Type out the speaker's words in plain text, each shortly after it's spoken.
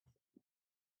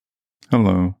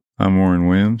Hello, I'm Warren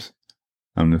Williams.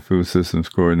 I'm the Food Systems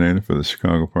Coordinator for the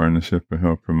Chicago Partnership for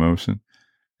Health Promotion,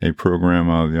 a program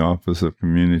out of the Office of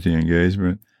Community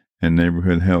Engagement and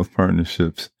Neighborhood Health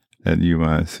Partnerships at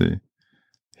UIC.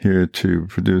 Here to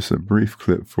produce a brief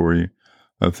clip for you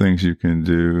of things you can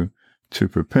do to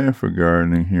prepare for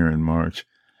gardening here in March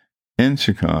in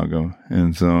Chicago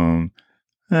in zone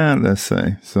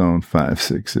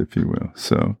 5-6, if you will.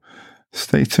 So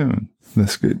stay tuned.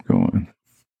 Let's get going.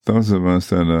 Those of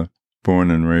us that are born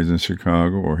and raised in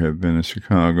Chicago or have been in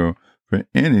Chicago for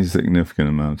any significant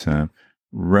amount of time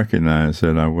recognize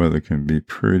that our weather can be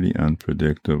pretty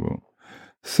unpredictable.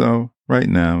 So right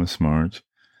now it's March.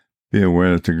 Be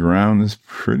aware that the ground is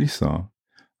pretty soft.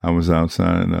 I was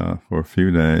outside for a few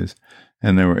days,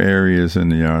 and there were areas in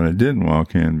the yard I didn't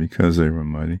walk in because they were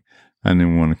muddy. I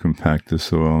didn't want to compact the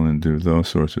soil and do those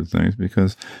sorts of things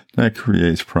because that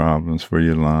creates problems for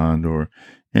your lawn or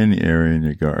any area in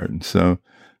your garden. So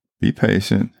be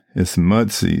patient. It's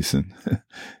mud season.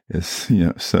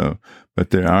 But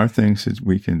there are things that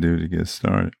we can do to get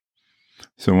started.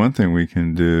 So one thing we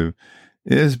can do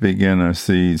is begin our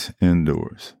seeds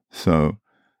indoors. So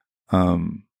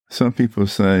some people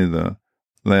say the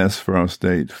last frost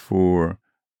date for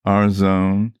our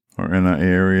zone or in our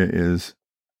area is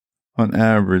on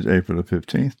average April the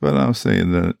 15th, but I'll say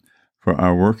that for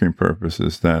our working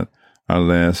purposes that our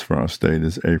last frost date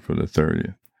is April the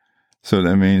 30th. So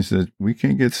that means that we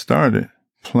can get started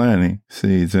planting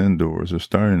seeds indoors or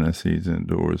starting our seeds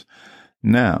indoors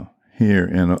now here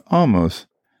in almost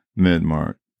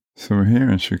mid-March. So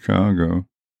here in Chicago,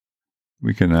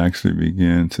 we can actually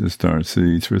begin to start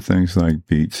seeds for things like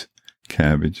beets,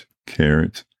 cabbage,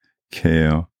 carrots,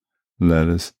 kale,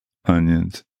 lettuce,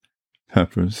 onions,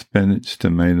 peppers, spinach,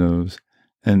 tomatoes,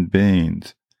 and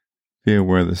beans. Be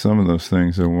aware that some of those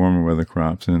things are warmer weather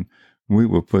crops, and we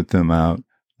will put them out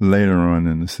later on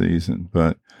in the season.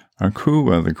 But our cool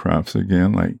weather crops,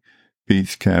 again, like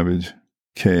beets, cabbage,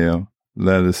 kale,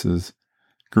 lettuces,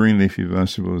 green leafy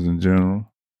vegetables in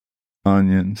general,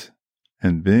 onions,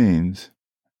 and beans,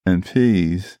 and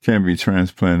peas can be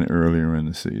transplanted earlier in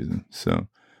the season. So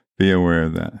be aware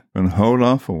of that. We're going to hold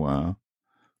off a while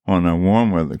on our warm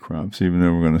weather crops, even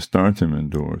though we're going to start them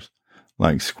indoors,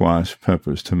 like squash,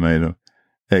 peppers, tomato,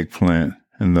 eggplant,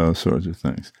 and those sorts of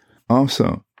things.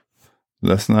 Also,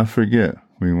 let's not forget,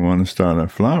 we want to start our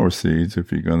flower seeds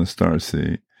if you're going to start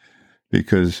seed,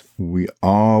 because we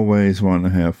always want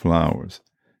to have flowers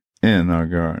in our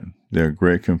garden. They're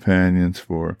great companions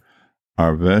for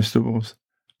our vegetables.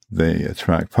 They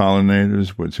attract pollinators,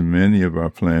 which many of our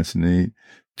plants need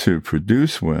to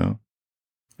produce well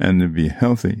and to be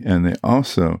healthy. And they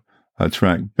also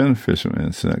attract beneficial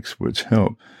insects, which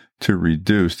help to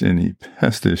reduce any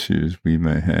pest issues we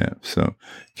may have. So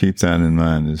keep that in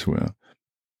mind as well.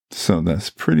 So that's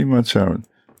pretty much our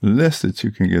list that you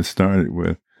can get started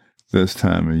with this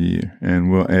time of year.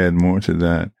 And we'll add more to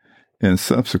that in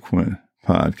subsequent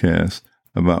podcasts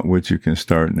about what you can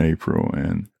start in April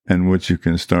and what you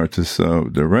can start to sow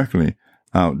directly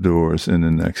outdoors in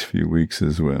the next few weeks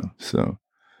as well. So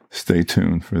stay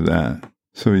tuned for that.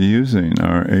 So using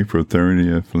our April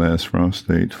 30th last frost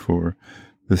date for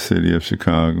the city of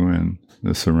Chicago and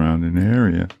the surrounding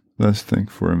area, let's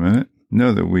think for a minute.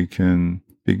 Know that we can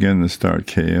begin to start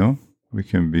kale. We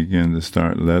can begin to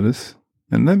start lettuce.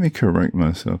 And let me correct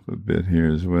myself a bit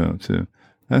here as well, too.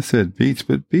 I said beets,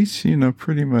 but beets,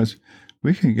 pretty much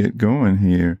we can get going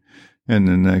here in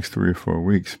the next 3 or 4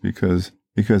 weeks because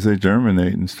they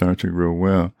germinate and start to grow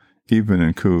well, even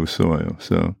in cool soil.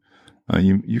 So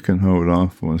you can hold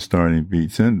off on starting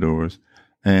beets indoors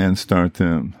and start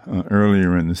them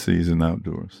earlier in the season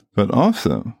outdoors. But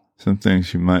also, some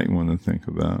things you might want to think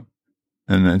about,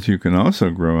 and that you can also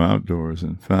grow outdoors,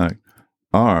 in fact,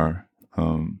 are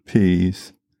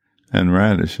peas and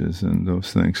radishes, and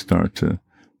those things start to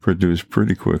produce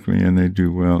pretty quickly, and they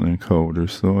do well in colder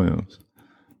soils.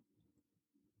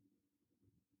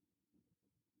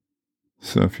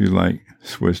 So if you like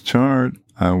Swiss chard,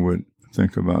 I would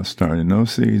think about starting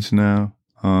those seeds now.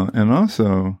 And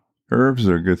also, herbs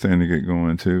are a good thing to get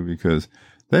going too, because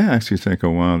they actually take a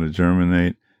while to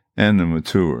germinate and to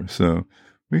mature. So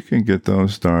we can get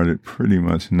those started pretty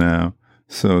much now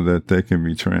so that they can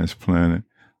be transplanted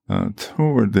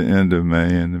toward the end of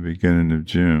May and the beginning of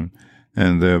June.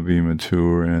 And they'll be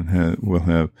mature and will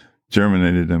have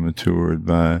germinated and matured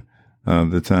by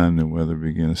the time the weather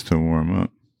begins to warm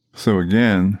up. So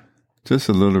again, just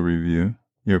a little review.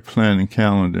 Your planning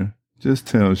calendar just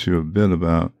tells you a bit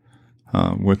about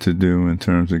what to do in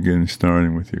terms of getting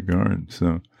started with your garden.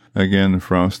 So again, the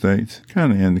frost dates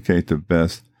kind of indicate the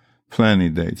best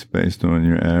planting dates based on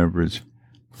your average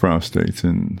frost dates.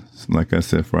 And like I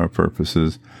said, for our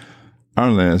purposes, our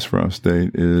last frost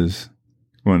date is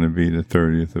going to be the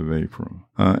 30th of April.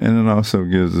 And it also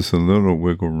gives us a little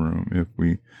wiggle room if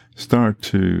we start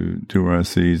to do our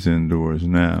seeds indoors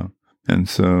now. And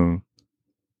so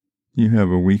you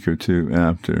have a week or two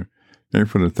after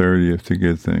April the 30th to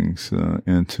get things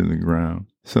into the ground.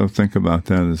 So think about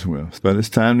that as well. But it's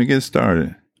time to get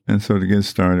started. And so to get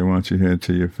started, why don't you head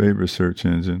to your favorite search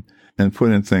engine and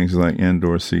put in things like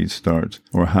indoor seed starts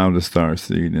or how to start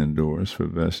seed indoors for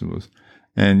vegetables.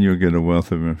 And you'll get a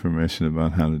wealth of information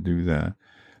about how to do that.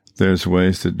 There's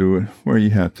ways to do it where you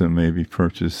have to maybe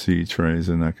purchase seed trays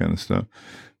and that kind of stuff.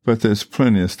 But there's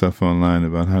plenty of stuff online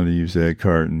about how to use egg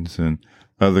cartons and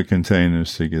other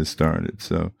containers to get started.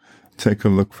 So take a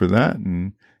look for that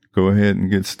and go ahead and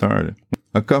get started.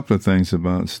 A couple of things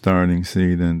about starting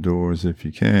seed indoors, if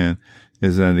you can,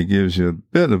 is that it gives you a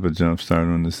bit of a jump start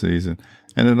on the season,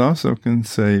 and it also can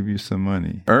save you some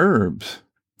money. Herbs,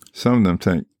 some of them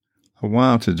take a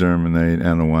while to germinate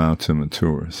and a while to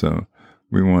mature, so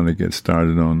we want to get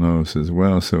started on those as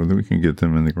well so that we can get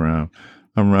them in the ground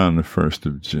around the 1st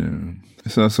of June.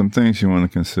 So some things you want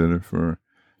to consider for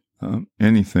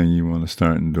anything you want to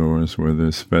start indoors, whether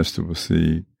it's vegetable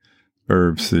seed,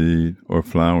 herb seed, or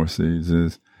flower seeds,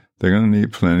 is they're going to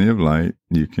need plenty of light.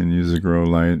 You can use a grow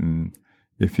light, and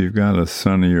if you've got a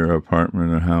sunnier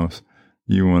apartment or house,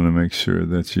 you want to make sure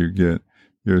that you get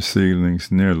your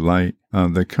seedlings near light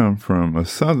that come from a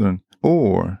southern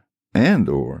or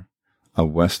a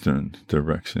western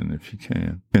direction if you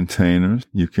can. Containers,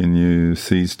 you can use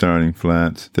seed starting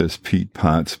flats. There's peat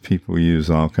pots. People use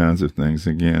all kinds of things.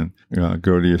 Again,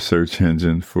 go to your search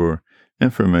engine for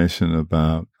information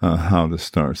about how to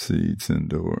start seeds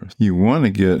indoors. You want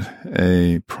to get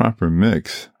a proper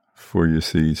mix for your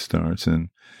seed starts, and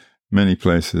many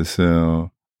places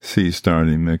sell seed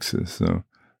starting mixes. So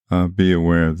be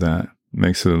aware of that.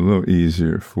 Makes it a little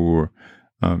easier for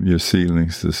your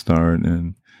seedlings to start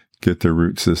and get their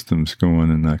root systems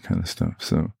going and that kind of stuff.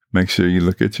 So make sure you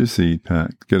look at your seed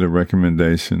pack, get a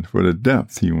recommendation for the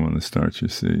depth you want to start your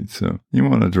seeds. So you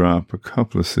want to drop a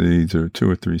couple of seeds or 2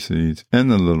 or 3 seeds in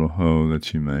the little hole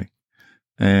that you make.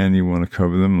 And you want to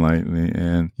cover them lightly,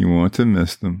 and you want to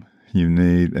mist them. You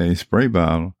need a spray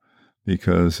bottle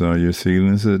because your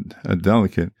seedlings are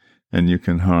delicate and you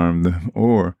can harm them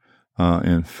or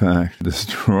in fact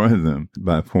destroy them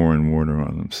by pouring water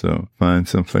on them. So find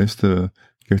some place to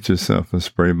get yourself a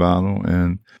spray bottle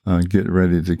and get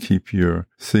ready to keep your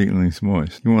seedlings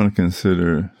moist. You want to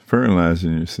consider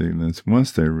fertilizing your seedlings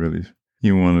once they really,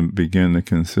 you want to begin to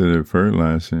consider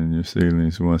fertilizing your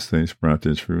seedlings once they sprout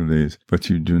their true leaves. But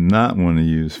you do not want to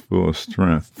use full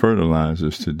strength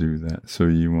fertilizers to do that. So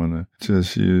you want to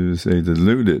just use a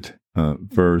diluted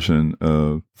version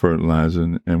of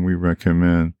fertilizer, and we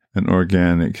recommend an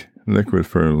organic liquid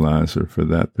fertilizer for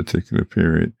that particular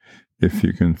period if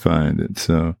you can find it.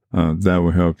 So that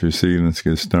will help your seedlings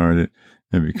get started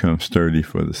and become sturdy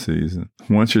for the season.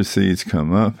 Once your seeds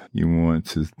come up, you want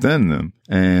to thin them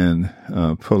and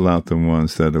pull out the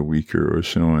ones that are weaker or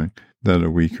showing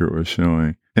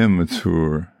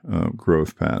immature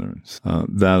growth patterns.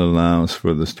 That allows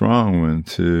for the strong one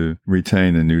to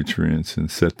retain the nutrients and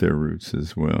set their roots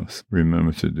as well. So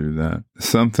remember to do that.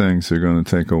 Some things are going to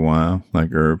take a while,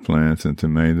 like herb plants and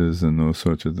tomatoes and those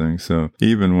sorts of things. So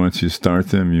even once you start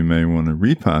them, you may want to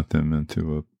repot them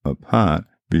into a pot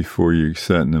before you're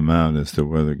setting them out as the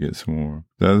weather gets warm.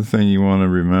 The other thing you want to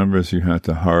remember is you have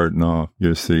to harden off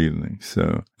your seedlings.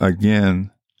 So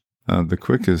again, the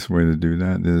quickest way to do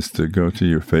that is to go to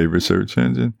your favorite search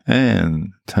engine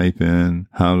and type in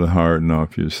how to harden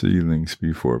off your seedlings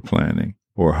before planting,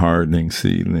 or hardening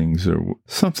seedlings, or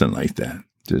something like that.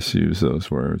 Just use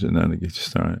those words and that'll get you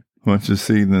started. Once your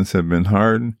seedlings have been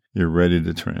hardened, you're ready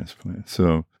to transplant.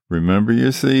 So remember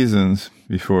your seasons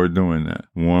before doing that.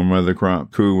 Warm weather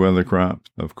crop, cool weather crop.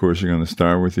 Of course, you're going to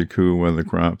start with your cool weather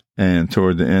crop. And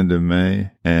toward the end of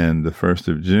May and the 1st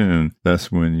of June, that's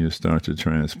when you start to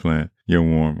transplant your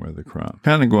warm weather crop.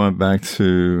 Kind of going back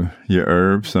to your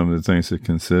herbs, some of the things to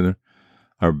consider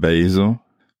are basil.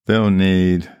 They'll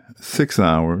need 6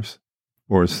 hours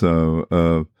or so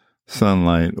of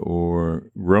sunlight or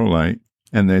grow light,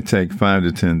 and they take 5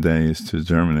 to 10 days to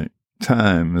germinate.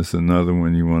 Thyme is another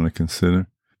one you want to consider.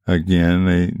 Again,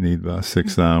 they need about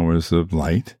 6 hours of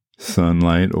light,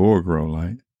 sunlight, or grow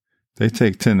light. They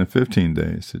take 10 to 15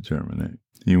 days to germinate.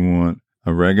 You want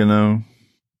oregano.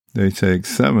 They take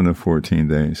 7 to 14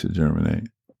 days to germinate.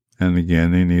 And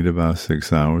again, they need about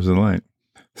 6 hours of light.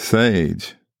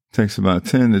 Sage takes about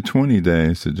 10 to 20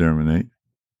 days to germinate.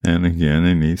 And again,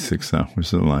 they need 6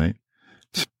 hours of light.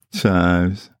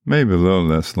 Chives maybe a little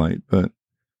less light, but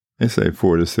they say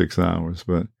 4 to 6 hours,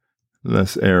 but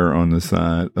let's err on the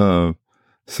side of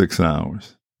 6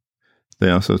 hours. They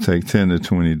also take 10 to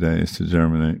 20 days to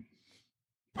germinate.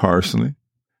 Parsley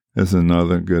is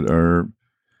another good herb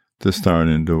to start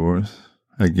indoors.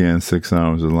 Again, 6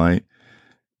 hours of light.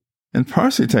 And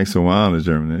parsley takes a while to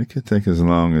germinate. It could take as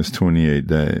long as 28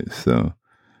 days. So,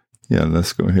 yeah,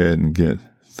 let's go ahead and get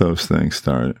those things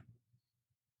started.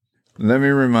 Let me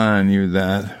remind you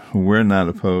that we're not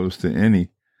opposed to any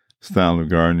style of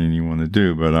gardening you want to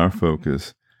do, but our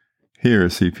focus here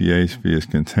at CPHP is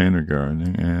container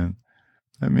gardening, and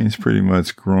that means pretty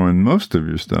much growing most of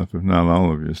your stuff, if not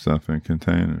all of your stuff, in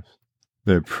containers.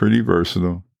 They're pretty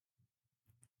versatile.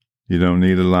 You don't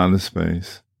need a lot of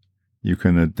space. You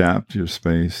can adapt your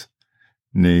space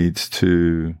needs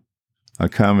to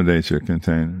accommodate your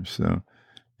containers. So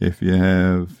if you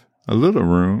have a little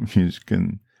room, you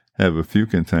can have a few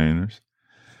containers.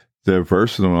 They're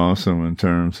versatile also in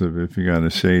terms of if you got a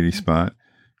shady spot,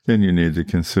 then you need to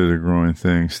consider growing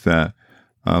things that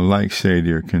like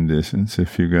shadier conditions.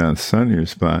 If you got a sunnier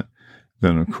spot,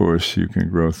 then of course you can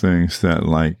grow things that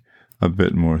like a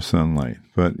bit more sunlight.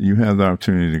 But you have the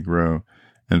opportunity to grow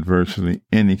in virtually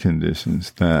any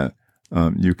conditions that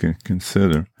you can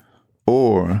consider.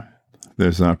 Or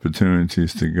there's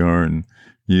opportunities to garden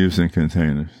using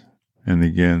containers. And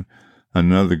again,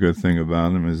 another good thing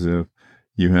about them is if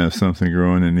you have something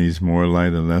growing that needs more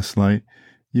light or less light,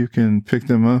 you can pick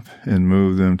them up and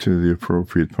move them to the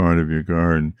appropriate part of your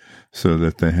garden so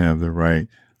that they have the right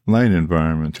light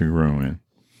environment to grow in.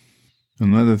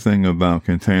 Another thing about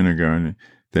container gardening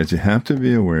that you have to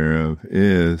be aware of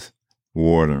is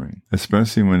watering.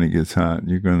 Especially when it gets hot,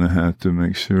 you're going to have to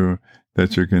make sure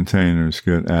that your containers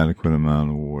get adequate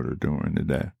amount of water during the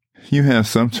day. You have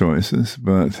some choices,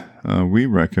 but we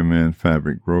recommend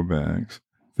fabric grow bags.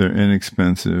 They're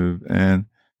inexpensive and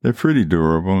they're pretty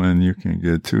durable, and you can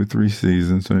get 2 or 3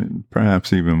 seasons, or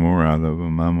perhaps even more out of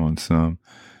them. I'm on some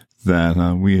that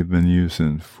we have been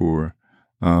using for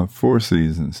 4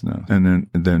 seasons now. And then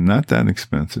they're not that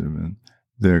expensive, and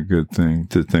they're a good thing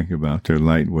to think about. They're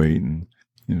lightweight,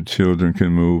 and children can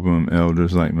move them.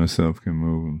 Elders like myself can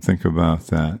move them. Think about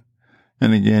that.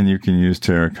 And again, you can use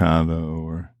terracotta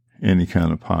or any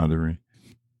kind of pottery.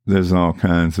 There's all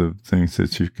kinds of things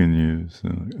that you can use.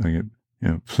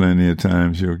 Plenty of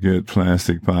times you'll get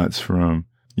plastic pots from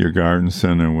your garden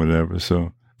center or whatever.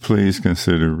 So please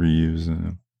consider reusing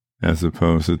them as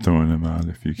opposed to throwing them out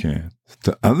if you can.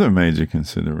 The other major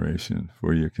consideration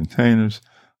for your containers,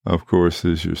 of course,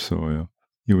 is your soil.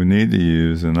 You would need to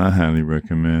use, and I highly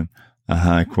recommend, a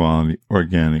high-quality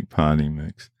organic potting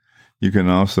mix. You can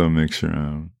also mix your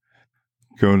own.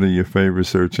 Go to your favorite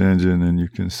search engine and you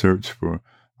can search for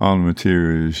all the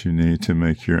materials you need to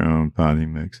make your own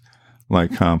potting mix,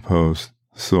 like compost,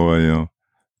 soil,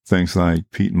 things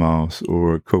like peat moss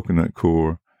or coconut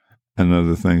coir, and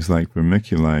other things like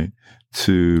vermiculite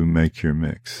to make your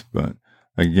mix. But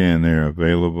again, they're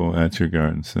available at your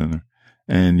garden center,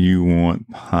 and you want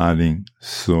potting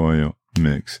soil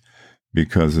mix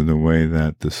because of the way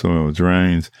that the soil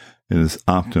drains. It is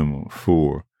optimal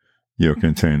for your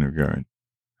container garden.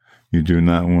 You do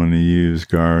not want to use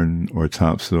garden or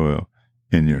topsoil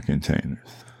in your containers.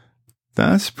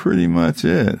 That's pretty much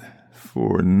it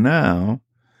for now.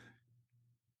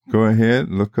 Go ahead,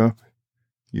 look up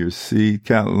your seed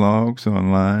catalogs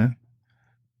online.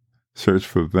 Search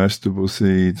for vegetable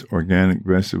seeds, organic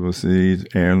vegetable seeds,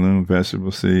 heirloom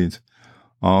vegetable seeds,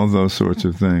 all those sorts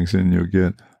of things, and you'll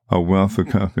get a wealth of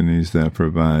companies that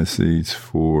provide seeds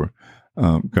for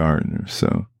gardeners.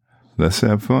 So let's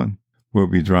have fun. We'll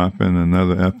be dropping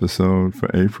another episode for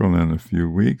April in a few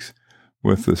weeks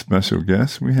with a special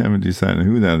guest. We haven't decided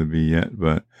who that'll be yet,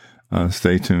 but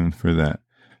stay tuned for that.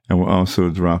 And we'll also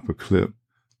drop a clip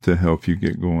to help you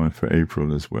get going for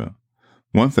April as well.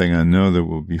 One thing I know that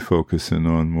we'll be focusing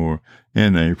on more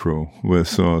in April with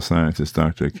soil scientist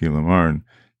Dr. Akila Martin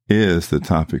is the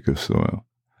topic of soil.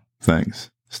 Thanks.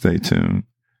 Stay tuned,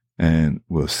 and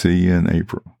we'll see you in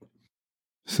April.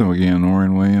 So again,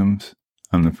 Orrin Williams.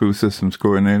 I'm the Food Systems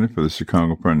Coordinator for the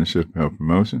Chicago Partnership for Health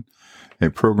Promotion, a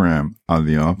program of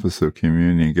the Office of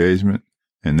Community Engagement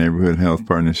and Neighborhood Health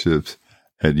Partnerships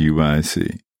at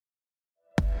UIC.